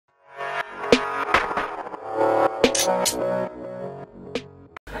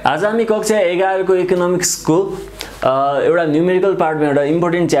आज हामी कक्षा 11 को इकोनोमिक्स को एउटा न्यूमेरिकल पार्टमा एउटा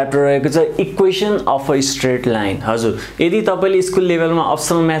इम्पोर्टेन्ट च्याप्टर रहेको छ equation of a straight line. हजुर, यदि तपाईले स्कुल लेभलमा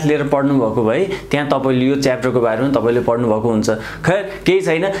अप्सनल म्याथ लिएर पढ्नु भएको भए त्यहाँ तपाईले यो च्याप्टरको बारेमा तपाईले पढ्नु भएको हुन्छ। खैर केही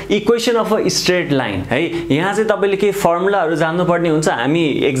छैन, equation of a straight line है। यहाँ चाहिँ तपाईले के फर्मुलाहरु जान्नु पर्ने हुन्छ। हामी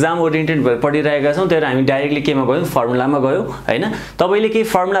एक्जाम ओरिएन्टेड भएर पढिरहेका छौं, त्यही भएर हामी डाइरेक्टली केमा गयौं, फर्मुलामा गयौं हैन। तपाईले के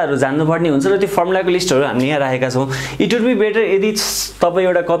फर्मुलाहरु जान्नु पर्ने हुन्छ र त्यो फर्मुलाको लिस्टहरु हामीले यहाँ राखेका छौं। इट वुड बी बेटर यदि तपाई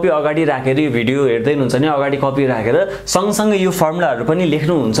एउटा कपी अगाडि राखेर यो भिडियो हेर्दै हुनुहुन्छ भने अगाडि कपी राखेर सँगसँगै यो फर्मुलाहरु पनि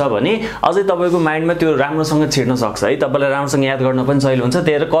लेख्नुहुन्छ भने अझै तपाईको माइन्डमा त्यो राम्रोसँग छिर्न सक्छ है। तपाईलाई राम्रोसँग याद गर्न पनि सजिलो हुन्छ।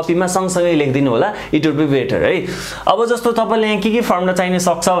 त्यही भएर कपीमा सँगसँगै लेखिदिनु होला, इट वुड बी बेटर है। अब जस्तो तपाईलाई यहाँ के फर्मुला चाहिन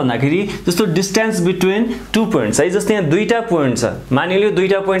सक्छ भन्दाखेरि जस्तो डिस्टेन्स बिट्विन टु पोइन्ट्स है। जस्तो यहाँ दुईटा पोइन्ट छ, मानिलियो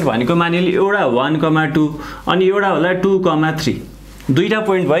दुईटा पोइन्ट भनेको मानिलियो एउटा 1, 2 अनि एउटा होला 2, 3। दुईटा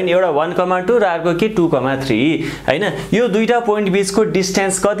पोइन्ट भयो नि, एउटा 1, 2 र अर्को के 2, 3 हैन। यो दुईटा पोइन्ट बीचको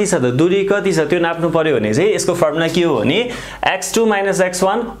डिस्टेन्स कति छ त, दूरी कति छ त्यो नाप्नु पर्यो भने चाहिँ यसको फर्मुला के हो भने x2 -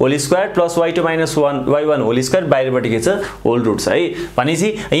 x1 whole square plus y2 - y1 whole square, बाहिरबाट के छ होल रुट छ है।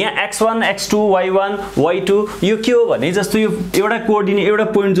 भनेपछि यहाँ x1 x2 y1 y2 यो के हो भने जस्तो यो एउटा कोअर्डिनेट एउटा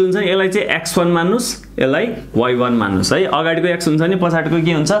पोइन्ट जुन छ यसलाई चाहिँ x1 मान्नुस्, यसलाई y1 मान्नुस् है। अगाडिको x हुन्छ नि पछाडिको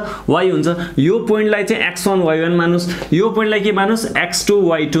के हुन्छ y हुन्छ। यो पोइन्टलाई चाहिँ x1 y1 मान्नुस्, यो पोइन्टलाई के मान्नुस् x2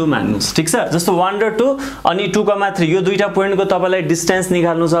 y2 मान्नुस्। ठीक छ। जस्तो 1 र 2 अनि 2, 3 यो दुईटा पोइन्टको तपाईलाई डिस्टेन्स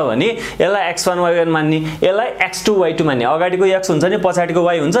निकाल्नु छ भने यसलाई x1 y1 मान्ने, यसलाई x2 y2 मान्ने। अगाडिको x हुन्छ नि पछाडिको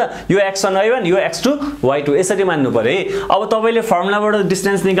y हुन्छ, यो x1 y1 यो x2 y2 यसरी मान्नु पर्यो है। अब तपाईले फर्मुलाबाट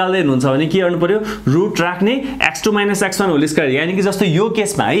डिस्टेन्स निकाल्दै हुनुहुन्छ भने के गर्नु पर्यो, रुट राख्ने x2 - x1 होल स्क्वायर। यानी कि जस्तो यो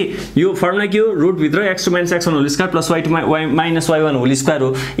केसमा है यो फर्मुला के हो, रुट भित्र x2 - x1 whole square plus y2 - y1 whole square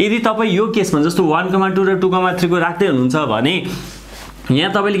हो। यदि तपाई यो केसमा जस्तो 1, 2 र 2, 3 को राख्दै हुनुहुन्छ भने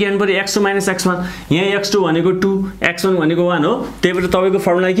यहाँ तपाईले के गर्नु पर्यो x2 - x1, यहाँ x2 भनेको 2 x1 भनेको 1 हो। त्यही भएर तपाईको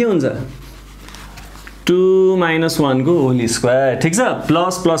फर्मुला के हुन्छ 2 - 1 को होल स्क्वायर। ठीक छ,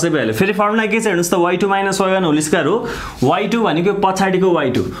 प्लस प्लसै भइहाल्यो। फेरि फर्मुला के छ हेर्नुस् त y2 - y1 होल स्क्वायर हो। y2 भनेको पछाडिको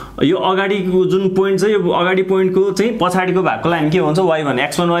y2, यो अगाडिको जुन पोइन्ट छ यो अगाडि पोइन्टको चाहिँ पछाडिको भागकोलाई हामी के भन्छ y1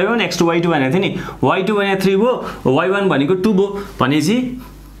 x1 y1 x2 y2 भनेको थियो नि। y2 भने 3 भयो, y1 भनेको 2 भयो, भनेपछि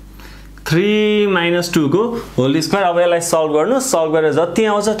 3 - 2 को होल स्क्वायर। अब यसलाई सल्भ गर्नु, सल्भ गरेर जति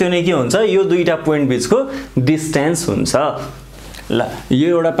आउँछ त्यो नै के हुन्छ यो दुईटा पोइन्ट बीचको डिस्टेन्स हुन्छ। ल यो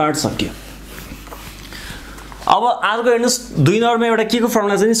एउटा पार्ट सक्यो। अब अर्को हेर्नुस् 2 नम्बरमा एउटा के को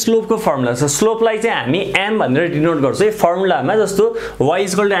फर्मुला छ नि स्लोपको फर्मुला छ। स्लोपलाई चाहिँ हामी m भनेर डिनोट गर्छौं है फर्मुलामा। जस्तो y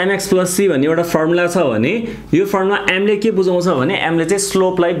 = mx + c भन्ने एउटा फर्मुला छ भने यो फर्मुला m ले के बुझाउँछ भने m ले चाहिँ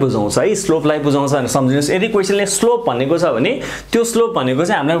स्लोपलाई बुझाउँछ है। स्लोपलाई बुझाउँछ भने सम्झिनुस्। यदि क्वेशनले स्लोप भनेको छ भने त्यो स्लोप भनेको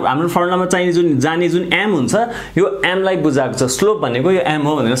चाहिँ हाम्रो फर्मुलामा चाहिने जुन m हुन्छ यो m लाई बुझाएको छ। स्लोप भनेको यो m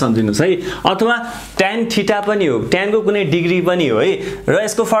हो भनेर सम्झिनुस् है। अथवा tan थीटा पनि हो, tan को कुनै डिग्री पनि हो है। र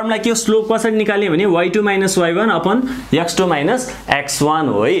यसको फर्मुला के हो, स्लोप कसरी निकाल्ने भने y2 - y1 upon x2 - x1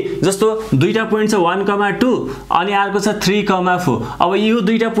 हो है। जस्तो दुईटा पोइन्ट छ 1, 2 अनि अर्को छ 3, 4। अब यो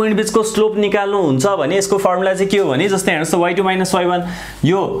दुईटा पोइन्ट बीचको स्लोप निकाल्नु हुन्छ भने यसको फर्मुला चाहिँ के हो भने जस्तै हेर्नुस् y2 - y1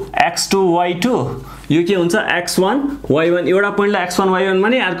 यो x2 y2 यो के हुन्छ x1 y1। एउटा पोइन्टलाई x1 y1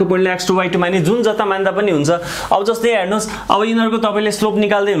 माने अर्को पोइन्टलाई x2 y2 माने, जुन जता मान्दा पनि हुन्छ। अब जस्तै हेर्नुस् अब यिनीहरुको तपाईले स्लोप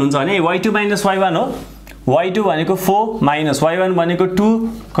निकाल्दै हुनुहुन्छ भने y2 - y1 हो। y2 भनेको 4 माइनस y1 भनेको 2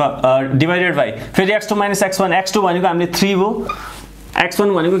 डिवाइडेड बाइ फेरि x2 - x1, x2 भनेको हामीले 3 भयो, x1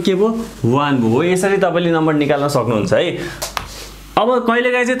 भनेको के भयो 1 भयो। यसरी तपाईले नम्बर निकाल्न सक्नुहुन्छ है। अब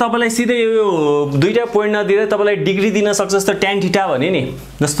कहिलेकाहीँ चाहिँ तपाईलाई सिधै यो दुईटा पोइन्ट नदिएर तपाईलाई डिग्री दिन सक्छ। जस्तो tan थीटा भने नि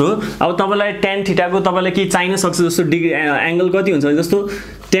जस्तो अब तपाईलाई tan थीटाको तपाईलाई के चाहिन सक्छ। जस्तो डिग्री एंगल कति हुन्छ जस्तो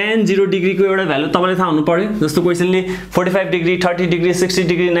tan 0 डिग्री को एउटा भ्यालु तपाईलाई थाहा हुनु पर्यो। जस्तो क्वेशनले 45 डिग्री 30 डिग्री 60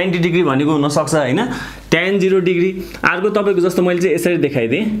 डिग्री 90 डिग्री भनेको हुन सक्छ हैन। tan 0 डिग्री अर्को तपाईको जस्तो मैले चाहिँ यसरी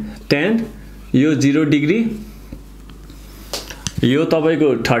देखाइदिए tan यो 0 डिग्री यो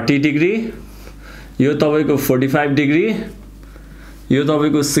तपाईको 30 डिग्री यो तपाईको 45 डिग्री यो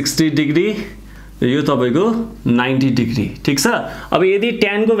तपाईको 60 डिग्री यो तपाईको 90 डिग्री। ठीक छ। अब यदि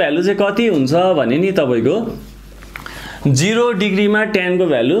tan को भ्यालु चाहिँ कति हुन्छ भने नि तपाईको 0 डिग्रीमा tan को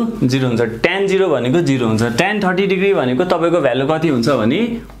भ्यालु 0 हुन्छ। tan 0 भनेको 0 हुन्छ। tan 30 डिग्री भनेको तपाईको भ्यालु कति हुन्छ भने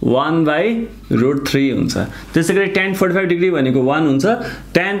 1/√3 हुन्छ। त्यसैगरी tan 45 डिग्री भनेको 1 हुन्छ।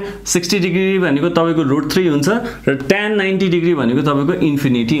 tan 60 डिग्री भनेको तपाईको √3 हुन्छ र tan 90 डिग्री भनेको तपाईको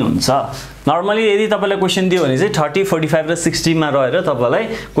इन्फिनिटी हुन्छ। नर्मली यदि तपाईलाई क्वेशन दियो भने चाहिँ 30, 45 र 60 मा रहेर तपाईलाई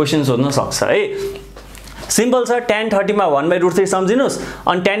क्वेशन सोध्न सक्छ है। सिम्पल छ tan 30 मा 1/√3 सम्झिनुस्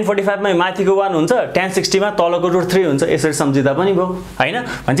अनि tan 45 मा माथिको 1 हुन्छ tan 60 मा तलको √3 हुन्छ यसरी सम्झिदा पनि भयो हैन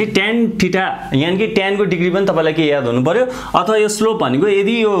भन्छ tan थीटा यानी कि tan को डिग्री पनि तपाईलाई के याद हुनु पर्यो अथवा यो स्लोप भनेको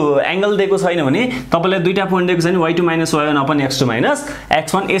यदि यो एंगल दिएको छैन भने तपाईलाई दुईटा पोइन्ट दिएको छ नि y2 - y1 / x2 -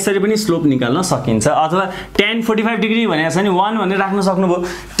 x1 यसरी पनि स्लोप निकाल्न सकिन्छ अथवा tan 45 डिग्री भनेको छ नि 1 भनेर राख्न सक्नुभयो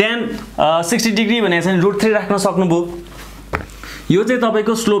tan 60 डिग्री भनेको छ नि √3 राख्न सक्नुभयो यो चाहिँ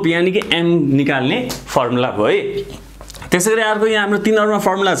तपाईको स्लोप यानी कि m निकाल्ने फर्मुला भयो है त्यसैगरी अर्को यहाँ हाम्रो 3 नम्बरमा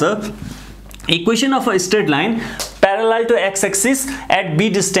फर्मुला छ equation of a straight line parallel to x axis at b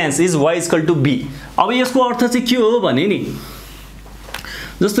distance is y = b अब यसको अर्थ चाहिँ के हो भने नि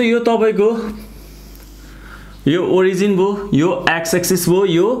जस्तो यो तपाईको यो ओरिजिन भयो यो x एक्सिस भयो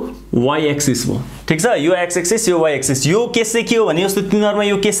यो y एक्सिस भयो ठीक छ यो x एक्सिस यो y एक्सिस यो केस चाहिँ के हो भने यस्तो 3 नम्बरमा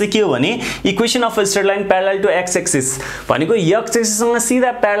यो केस चाहिँ के हो भने equation of a straight line parallel to x axis भनेको x एक्सिस सँग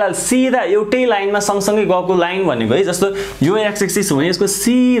सीधा प्यारलल सीधा एउटै लाइनमा सँगसँगै गएको लाइन भनेको है जस्तो यो x एक्सिस हो भने यसको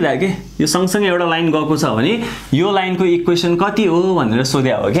सीधा के यो सँगसँगै एउटा लाइन गएको छ भने यो लाइनको इक्वेसन कति हो भनेर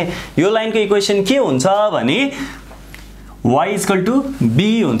सोध्या हो के यो लाइनको इक्वेसन के हुन्छ भने y = b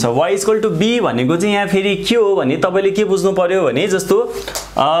हुन्छ y = b भनेको चाहिँ यहाँ फेरि के हो भने तपाईले के बुझ्नु पर्यो भने जस्तो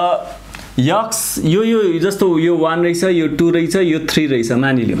x यो जस्तो यो 1 रहेछ यो 2 रहेछ यो 3 रहेछ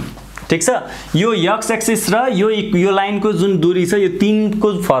मानिलियौ ठीक छ यो x एक्सिस र यो लाइनको जुन दूरी छ यो 3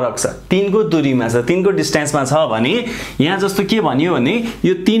 को फरक छ 3 को दूरीमा छ 3 को डिस्टेन्समा छ भने यहाँ जस्तो के भनियो भने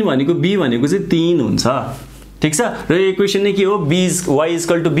यो 3 भनेको b भनेको चाहिँ 3 हुन्छ ठीक छ र यो इक्वेसन नै के हो y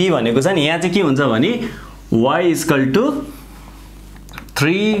 = b भनेको छ नि यहाँ चाहिँ के हुन्छ भने y =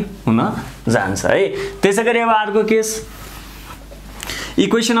 3 हुन जान्छ है त्यसैगरी अब अर्को case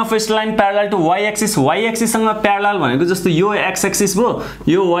equation of straight line parallel to y axis सँग प्यारलल भनेको जस्तो यो x एक्सिस भयो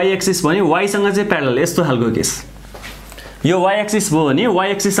यो y एक्सिस भने y सँग चाहिँ प्यारलल यस्तो खालको केस यो y एक्सिस भयो भने y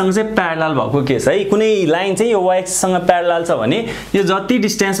एक्सिस सँग चाहिँ प्यारलल भएको केस है कुनै लाइन चाहिँ यो y एक्सिस सँग प्यारलल छ भने यो जति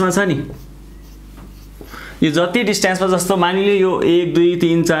डिस्टेन्समा छ नि यो जति डिस्टेन्समा जस्तो मानिलियो यो 1 2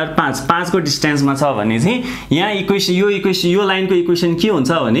 3 4 5 5 को डिस्टेन्समा छ भने चाहिँ यहाँ इक्वेसन यो लाइनको इक्वेसन के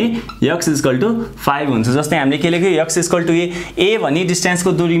हुन्छ भने x = 5 हुन्छ जस्तै हामीले के लेख्यो x = a भनी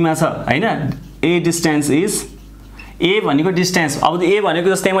डिस्टेन्सको दूरीमा छ हैन a डिस्टेन्स इज a भनेको डिस्टेन्स अब a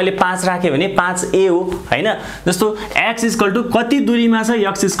भनेको जस्तै मैले 5 राखे भने 5a हो हैन जस्तो x = कति दूरीमा छ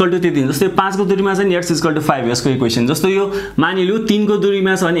x = त्यति जस्तै 5 को दूरीमा छ नि x = 5 यसको इक्वेसन जस्तो यो मानिलियो 3 को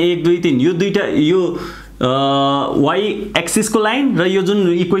दूरीमा छ भने 1 2 3 यो दुईटा यो y एक्सिस को लाइन र यो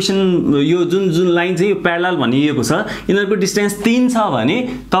जुन इक्वेसन यो जुन लाइन चाहिँ यो प्यारलल भनिएको छ यिनीहरुको डिस्टेन्स 3 छ भने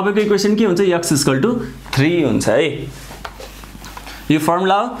तपाईको इक्वेसन के हुन्छ x = 3 हुन्छ है यो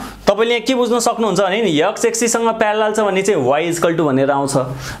फर्मुला हो तपाईले यहाँ के बुझ्न सक्नुहुन्छ भने नि x एक्सिस सँग प्यारलल छ भने चाहिँ y = भनेर आउँछ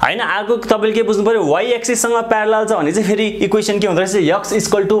हैन अर्को तपाईले के बुझ्नु पर्यो y एक्सिस सँग प्यारलल छ भने चाहिँ फेरि इक्वेसन के हुँदो रहेछ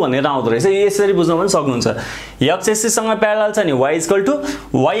x = भनेर आउँदो रहेछ यसरी बुझ्न पनि सक्नुहुन्छ x एक्सिस सँग प्यारलल छ नि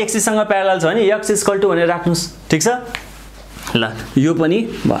y एक्सिस सँग प्यारलल छ भने x = भनेर राख्नुस् ठीक छ ल यो पनि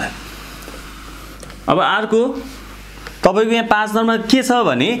भयो अब अर्को तपाईको यहाँ 5 नम्बरमा के छ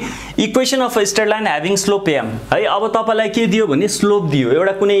भने equation of a straight line having slope m है अब तपाईलाई के दियो भने स्लोप दियो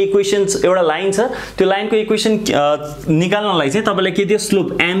एउटा कुनै इक्वेसन एउटा लाइन छ त्यो लाइनको इक्वेसन निकाल्नलाई चाहिँ तपाईलाई के दियो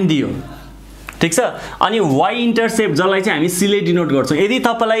स्लोप m दियो ठीक छ अनि y इन्टरसेप्ट जसलाई चाहिँ हामी c ले डिनोट गर्छौं यदि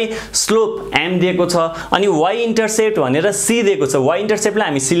तपाईलाई स्लोप m दिएको छ अनि y इन्टरसेप्ट भनेर c दिएको छ y इन्टरसेप्टलाई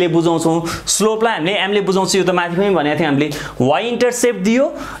हामी c ले बुझाउँछौं स्लोपलाई हामीले m ले बुझाउँछौं यो त माथि पनि भनेको थिए हामीले y इन्टरसेप्ट दियो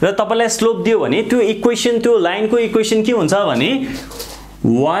र तपाईलाई स्लोप दियो भने त्यो इक्वेसन त्यो लाइनको इक्वेसन के हुन्छ भने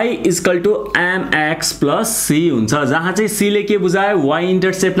y = mx + c हुन्छ जहाँ चाहिँ c ले के बुझायो y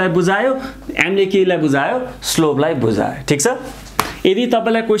इन्टरसेप्टलाई बुझायो m ले के लाई बुझायो स्लोपलाई बुझायो ठीक छ यदि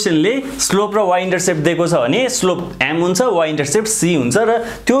तपाईलाई क्वेशनले स्लोप र y इन्टरसेप्ट दिएको छ भने स्लोप m हुन्छ y इन्टरसेप्ट c हुन्छ र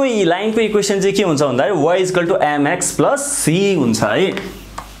त्यो लाइनको इक्वेसन चाहिँ के हुन्छ भन्दा y = mx + c हुन्छ है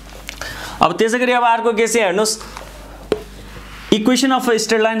अब त्यसैगरी अब अर्को केस चाहिँ हेर्नुस् equation of a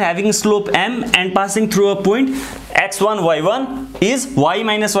straight line having slope m and passing through a point x1 y1 is y -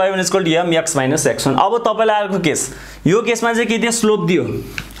 y1 = mx - x1 अब तपाईलाई अर्को केस यो केसमा चाहिँ के दियो स्लोप दियो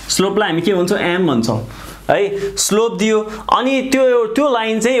स्लोपलाई हामी के भन्छौं m भन्छौं है स्लोप दियो अनि त्यो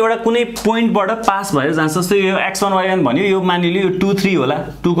लाइन चाहिँ एउटा कुनै पोइन्टबाट पास भएर जान्छ जस्तो यो x1 y1 भन्यो यो मानिलियो यो 2 3 होला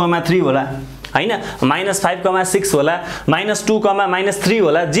 2,3 होला हैन -5,6 होला -2, -3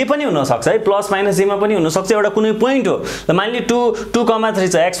 होला जे पनि हुन सक्छ है प्लस माइनस जेमा पनि हुन सक्छ एउटा कुनै पोइन्ट हो ल मानिलियो 2,3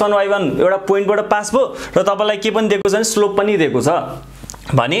 छ x1 y1 एउटा पोइन्टबाट पास भयो र तपाईलाई के पनि दिएको छ भने स्लोप पनि दिएको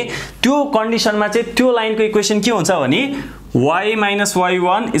छ भने त्यो कन्डिसनमा चाहिँ त्यो लाइनको इक्वेसन के हुन्छ भने y - y1 =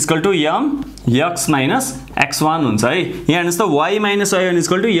 m x - x1 हुन्छ है यहाँ हेर्नुस् त y - y1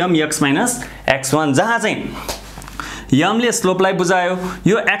 = m x - x1 जहाँ चाहिँ m ले स्लोपलाई बुझायो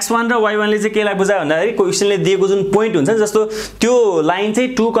यो x1 र y1 ले चाहिँ केलाई बुझायो भन्दाखेरि क्वेशनले दिएको जुन पोइन्ट हुन्छ जस्तो त्यो लाइन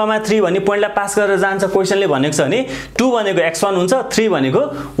चाहिँ 2,3 भन्ने पोइन्टलाई पास गरेर जान्छ क्वेशनले भनेको छ भने 2 भनेको x1 हुन्छ 3 भनेको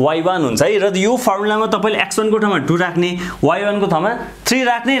y1 हुन्छ है र यो फर्मुलामा तपाईले x1 को ठाउँमा 2 राख्ने y1 को ठाउँमा 3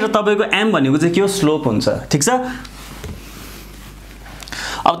 राख्ने र तपाईको m भनेको चाहिँ के हो स्लोप हुन्छ ठीक छ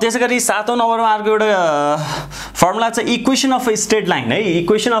अब त्यसैगरी 7औं नम्बरमा अर्को एउटा फर्मुला चाहिँ equation of a straight line है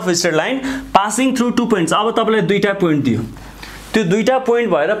equation of a straight line passing through to points अब तपाईलाई दुईटा पोइन्ट दियो त्यो दुईटा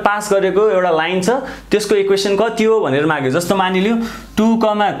पोइन्ट भएर पास गरेको एउटा लाइन छ त्यसको इक्वेसन कति हो भनेर माग्यो जस्तो मानिलियो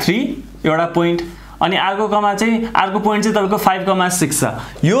 2,3 एउटा पोइन्ट अनि अर्को पोइन्ट चाहिँ तपाईको 5,6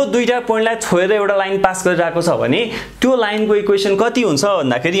 छ यो दुईटा पोइन्टलाई छोडेर एउटा लाइन पास गरिरहेको छ भने त्यो लाइनको इक्वेसन कति हुन्छ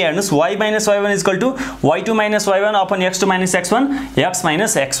भन्दाखेरि हेर्नुस् y - y1 y2 - y1 upon x2 - x1 x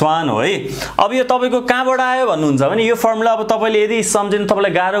 - x1 हो है अब यो तपाईको कहाँबाट आयो भन्नुहुन्छ भने यो फर्मुला अब तपाईले यदि सम्झिनु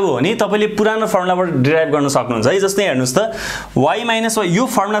तपाईलाई गाह्रो हो भने तपाईले पुरानो फर्मुलाबाट डिराइभ गर्न सक्नुहुन्छ है जस्तै हेर्नुस् त y - y यो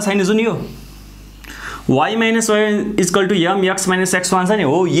फर्मुला छैन जुन यो y - y m x - x1 छ नि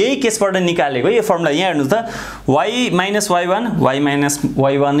हो यही केसबाट निकालेको यो फर्मुला यहाँ हेर्नुस् त y - y1 y -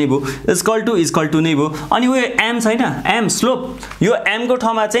 y1 नै भयो इक्वल टु नै भयो अनि यो m छैन m स्लोप यो m को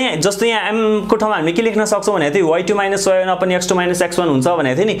ठाउँमा चाहिँ जस्तो यहाँ m को ठाउँमा हामीले के लेख्न सक्छौं भने चाहिँ y2 - y1 upon x2 - x1 हुन्छ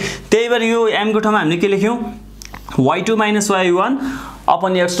भनेको थियो नि त्यही भएर यो m को ठाउँमा हामीले के लेख्यौं y2 - y1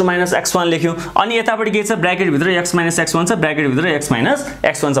 upon x2 - x1 लेख्यौं अनि यतापटि के छ ब्र्याकेट भित्र x - x1 छ ब्र्याकेट भित्र x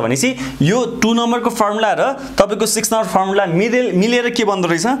 - x1 छ भनेसी यो 2 नम्बरको फर्मुला र तपाईको 6 नम्बर फर्मुला मिलेर के बन्द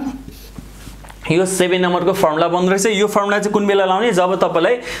रहेछ यो 7 नम्बरको फर्मुला बन्द रहेछ यो फर्मुला चाहिँ कुन बेला लाउने जब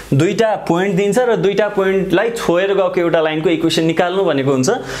तपाईलाई दुईटा पोइन्ट दिन्छ र दुईटा पोइन्टलाई छोडेर गएको एउटा लाइनको इक्वेसन निकाल्नु भनेको हुन्छ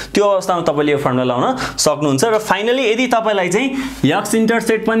त्यो अवस्थामा तपाईले यो फर्मुला लाउन सक्नुहुन्छ र फाइनली यदि तपाईलाई चाहिँ x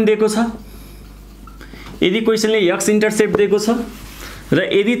इन्टरसेप्ट पनि दिएको छ यदि क्वेशनले x इन्टरसेप्ट दिएको छ र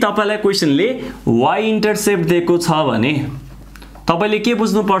यदि तपाईलाई क्वेशनले y इन्टरसेप्ट दिएको छ भने तपाईले के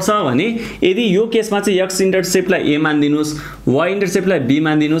बुझ्नु पर्छ भने यदि यो केसमा चाहिँ x इन्टरसेप्टलाई a मान दिनुस् y इन्टरसेप्टलाई b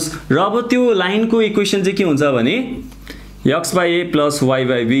मान दिनुस् र अब त्यो लाइनको इक्वेसन चाहिँ के हुन्छ भने x by a plus y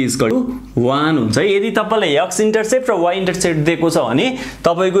by b is equal to 1 हुन्छ यदि तपाईलाई x इन्टरसेप्ट र y इन्टरसेप्ट दिएको छ भने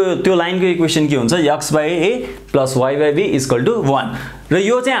तपाईको त्यो लाइनको इक्वेसन के हुन्छ x by a plus y by b is equal to 1 र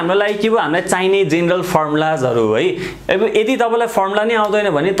यो चाहिँ हाम्रो लागि के हो हामीलाई चाहिने जनरल फर्मुलाजहरु है अब यदि तपाईलाई फर्मुला नै आउँदैन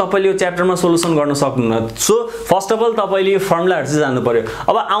भने तपाईले यो च्याप्टरमा सोलुसन गर्न सक्नुहुन्न सो फर्स्ट अफ अल तपाईले यो फर्मुलाहरु चाहिँ जान्नु पर्यो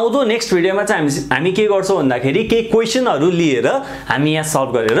अब आउँदो नेक्स्ट भिडियोमा चाहिँ हामी के गर्छौं भन्दाखेरि के क्वेशनहरु लिएर हामी यहाँ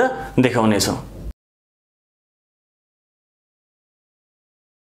सल्भ गरेर देखाउने छौं